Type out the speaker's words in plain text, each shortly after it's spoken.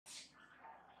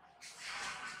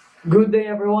Good day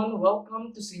everyone,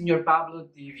 welcome to Senior Pablo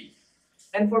TV.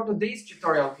 And for today's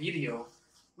tutorial video,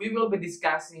 we will be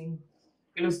discussing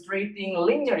illustrating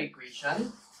linear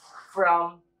equation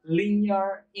from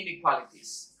linear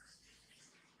inequalities.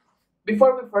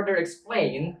 Before we further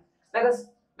explain, let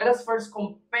us first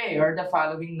compare the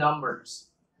following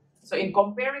numbers. So in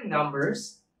comparing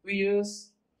numbers, we use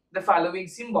the following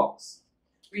symbols.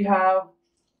 We have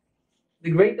the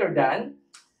greater than,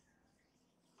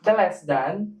 the less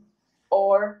than,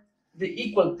 or the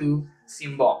equal to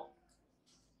symbol.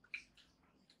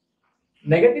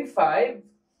 -5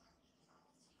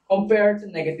 compared to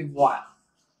 -1.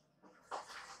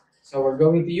 So we're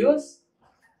going to use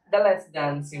the less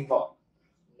than symbol.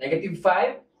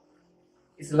 -5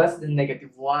 is less than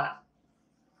 -1.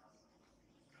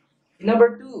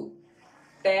 Number 2,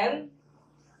 10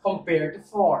 compared to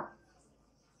 4.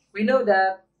 We know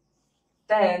that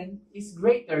 10 is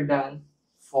greater than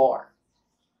 4.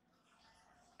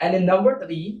 And in number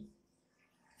 3,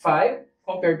 5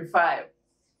 compared to 5.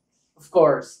 Of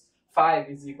course, 5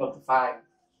 is equal to 5.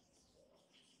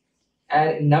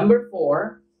 And in number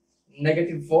 4,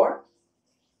 -4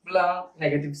 plus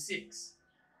 -6.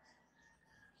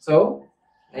 So,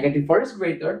 -4 is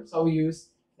greater, so we use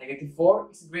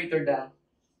 -4 is greater than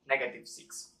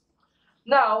 -6.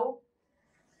 Now,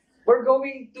 we're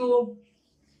going to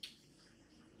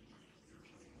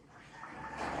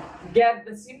get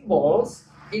the symbols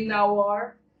in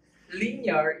our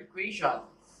linear equation.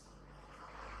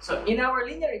 So in our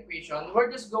linear equation, we're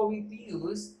just going to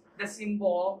use the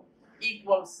symbol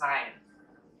equal sign.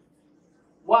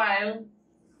 While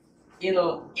in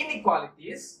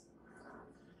inequalities,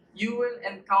 you will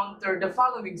encounter the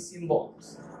following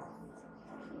symbols.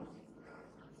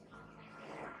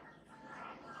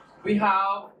 We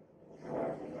have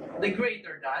the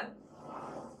greater than,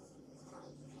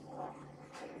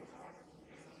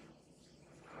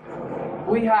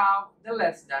 we have the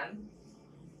less than,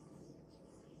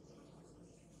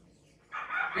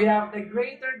 we have the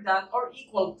greater than or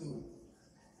equal to,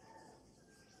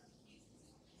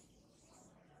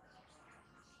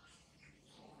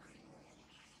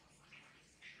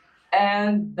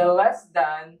 and the less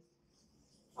than,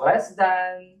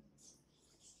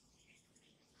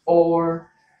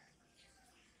 or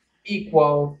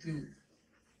equal to,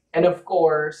 and of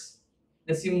course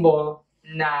the symbol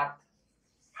not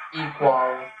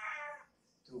equal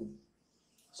to.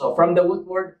 So from the root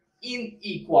word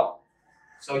unequal,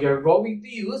 so you're going to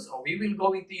use, or we will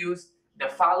going to use the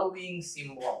following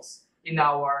symbols in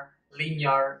our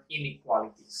linear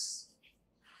inequalities.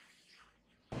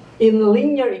 In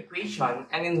linear equation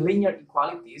and in linear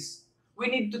equalities, we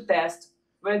need to test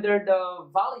whether the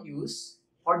values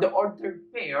or the ordered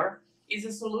pair is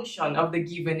a solution of the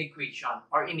given equation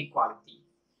or inequality.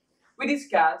 We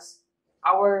discussed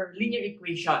our linear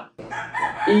equation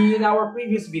in our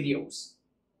previous videos.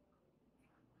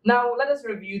 Now, let us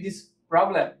review this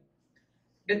problem.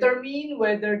 Determine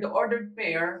whether the ordered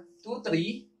pair 2,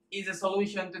 3 is a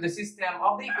solution to the system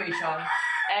of the equation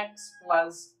x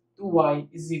plus 2y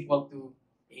is equal to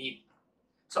 8.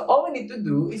 So all we need to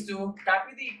do is to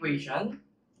copy the equation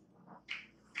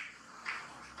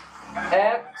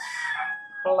x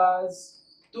plus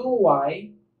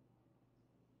 2y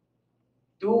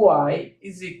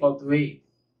is equal to 8.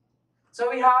 So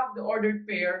we have the ordered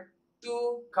pair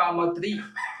 2, 3.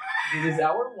 This is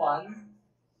our 1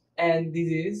 and this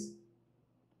is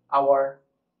our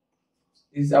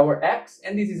x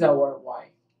and this is our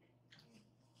y.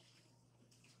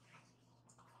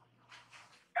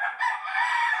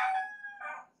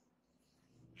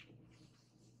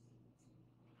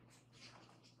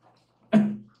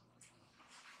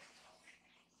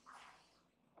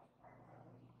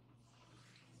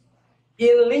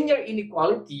 In linear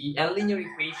inequality and linear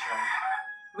equation,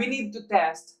 we need to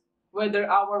test whether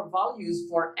our values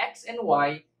for x and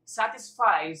y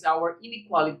satisfies our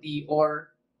inequality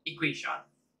or equation.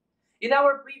 In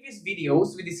our previous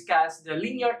videos, we discussed the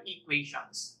linear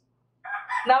equations.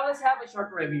 Now let's have a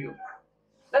short review.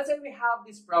 Let's say we have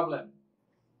this problem.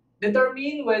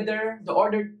 Determine whether the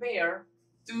ordered pair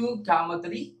 2,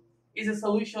 3 is a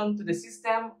solution to the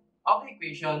system of the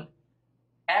equation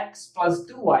x plus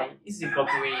 2y is equal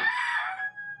to 8.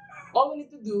 All we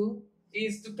need to do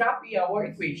is to copy our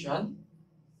equation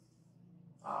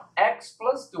x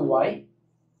plus 2y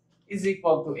is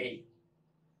equal to 8.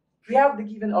 We have the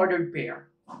given ordered pair,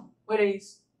 which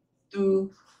is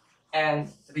 2 and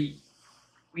 3.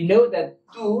 We know that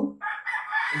 2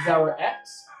 is our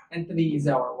x and 3 is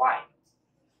our y.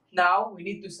 Now we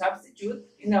need to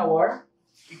substitute in our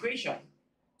equation.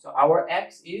 So our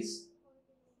x is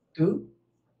 2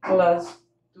 plus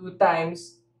 2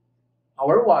 times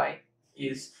our y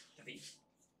is 3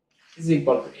 is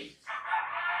equal to 8.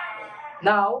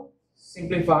 Now,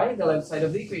 simplify the left side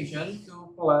of the equation.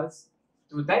 2 plus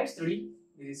 2 times 3,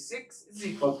 this is 6 is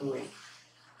equal to 8.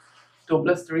 2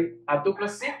 plus 2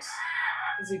 plus 6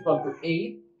 is equal to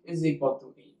 8 is equal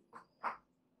to 8.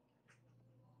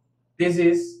 This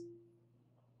is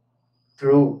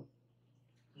true.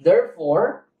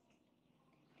 Therefore,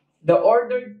 the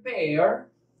ordered pair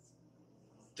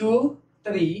 2,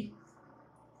 3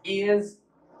 is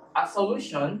a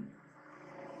solution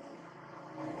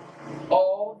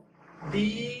of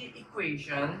the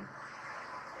equation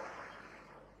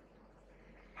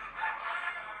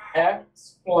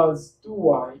x plus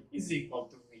 2y is equal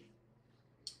to 8.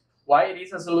 Why it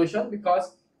is a solution?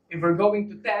 Because if we're going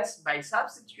to test by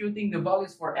substituting the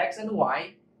values for x and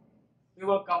y, we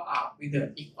will come up with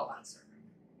the equal answer.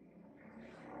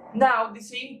 Now, the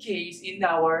same case in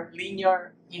our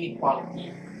linear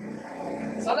inequality.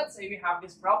 So let's say we have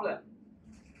this problem.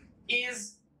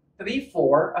 Is 3,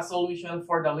 4 a solution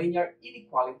for the linear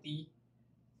inequality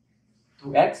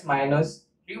 2x minus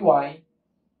 3y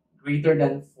greater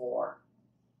than 4?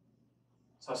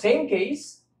 So same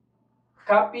case,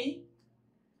 copy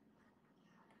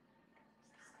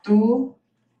 2x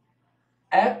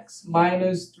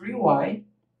minus 3y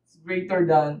is greater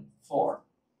than 4.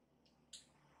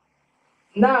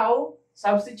 Now,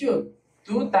 substitute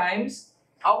 2 times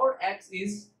our x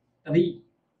is 3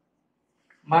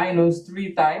 minus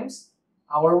 3 times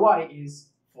our y is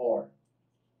 4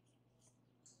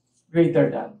 greater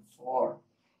than 4.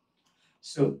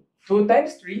 So 2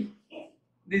 times 3,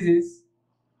 this is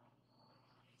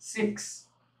 6.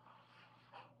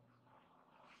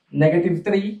 Negative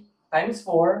 3 times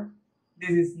 4, this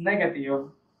is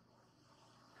negative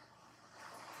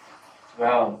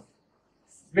 12.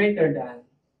 Greater than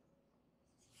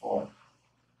 4.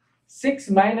 6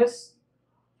 minus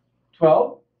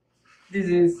 12, this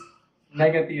is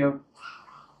negative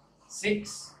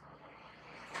 6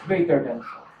 greater than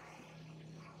 4.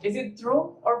 Is it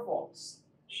true or false?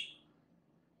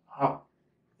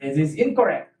 This is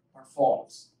incorrect or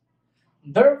false.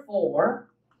 Therefore,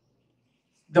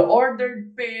 the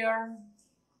ordered pair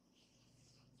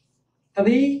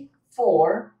 3,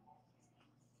 4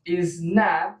 is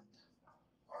not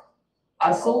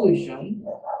a solution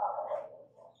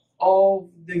of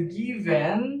the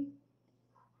given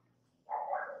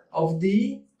of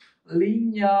the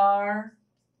linear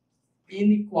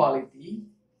inequality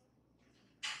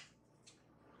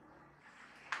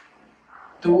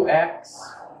 2x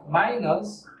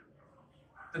minus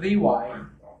 3y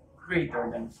greater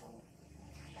than 4.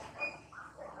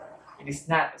 It is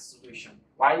not a solution.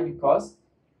 Why? Because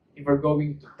if we're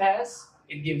going to test,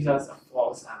 it gives us a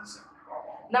false answer.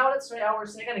 Now let's try our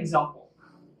second example.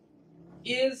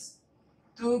 Is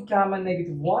 2 comma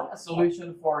negative 1 a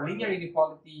solution for linear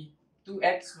inequality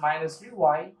 2x minus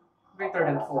 3y greater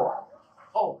than 4?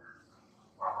 Oh.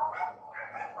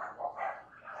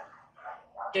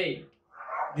 Okay.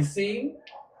 The same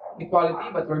inequality,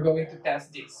 but we're going to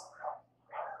test this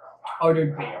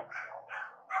ordered pair.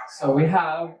 So we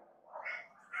have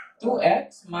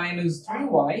 2x minus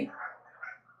 3y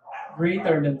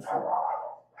greater than 4.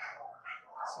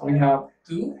 So we have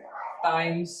 2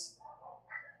 times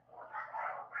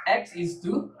x is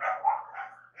 2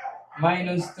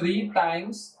 minus 3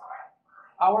 times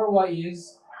our y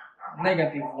is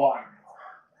negative 1.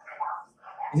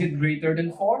 Is it greater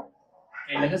than 4?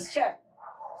 Okay, let us check.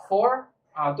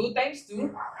 2 times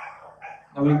 2,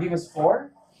 that will give us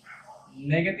 4.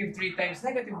 Negative 3 times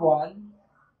negative 1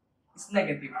 is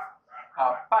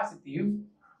positive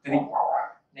 3.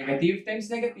 Negative times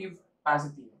negative,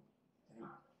 positive 3.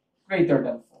 Greater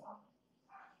than 4.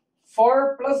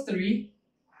 4 plus 3,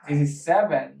 this is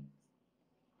 7.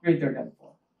 Greater than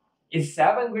 4. Is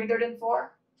 7 greater than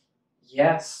 4?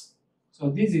 Yes. So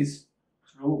this is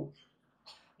true.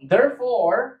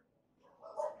 Therefore,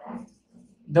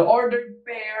 the ordered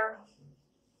pair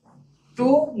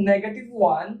 2, negative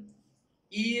 1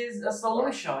 is a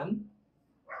solution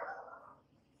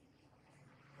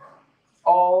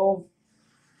of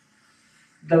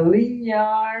the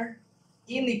linear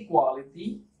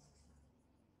inequality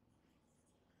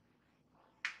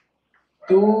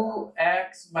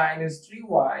 2x minus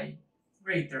 3y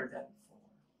greater than 4.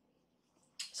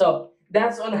 So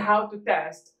that's on how to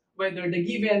test whether the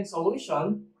given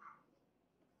solution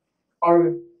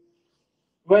or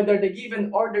whether the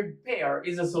given ordered pair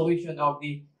is a solution of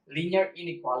the linear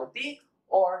inequality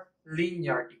or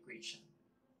linear equation.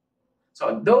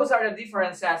 So those are the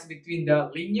differences between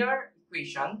the linear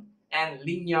equation and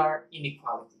linear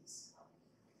inequalities.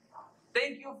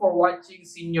 Thank you for watching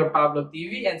Senior Pablo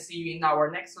TV and see you in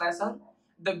our next lesson,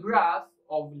 the graph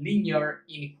of linear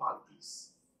inequalities.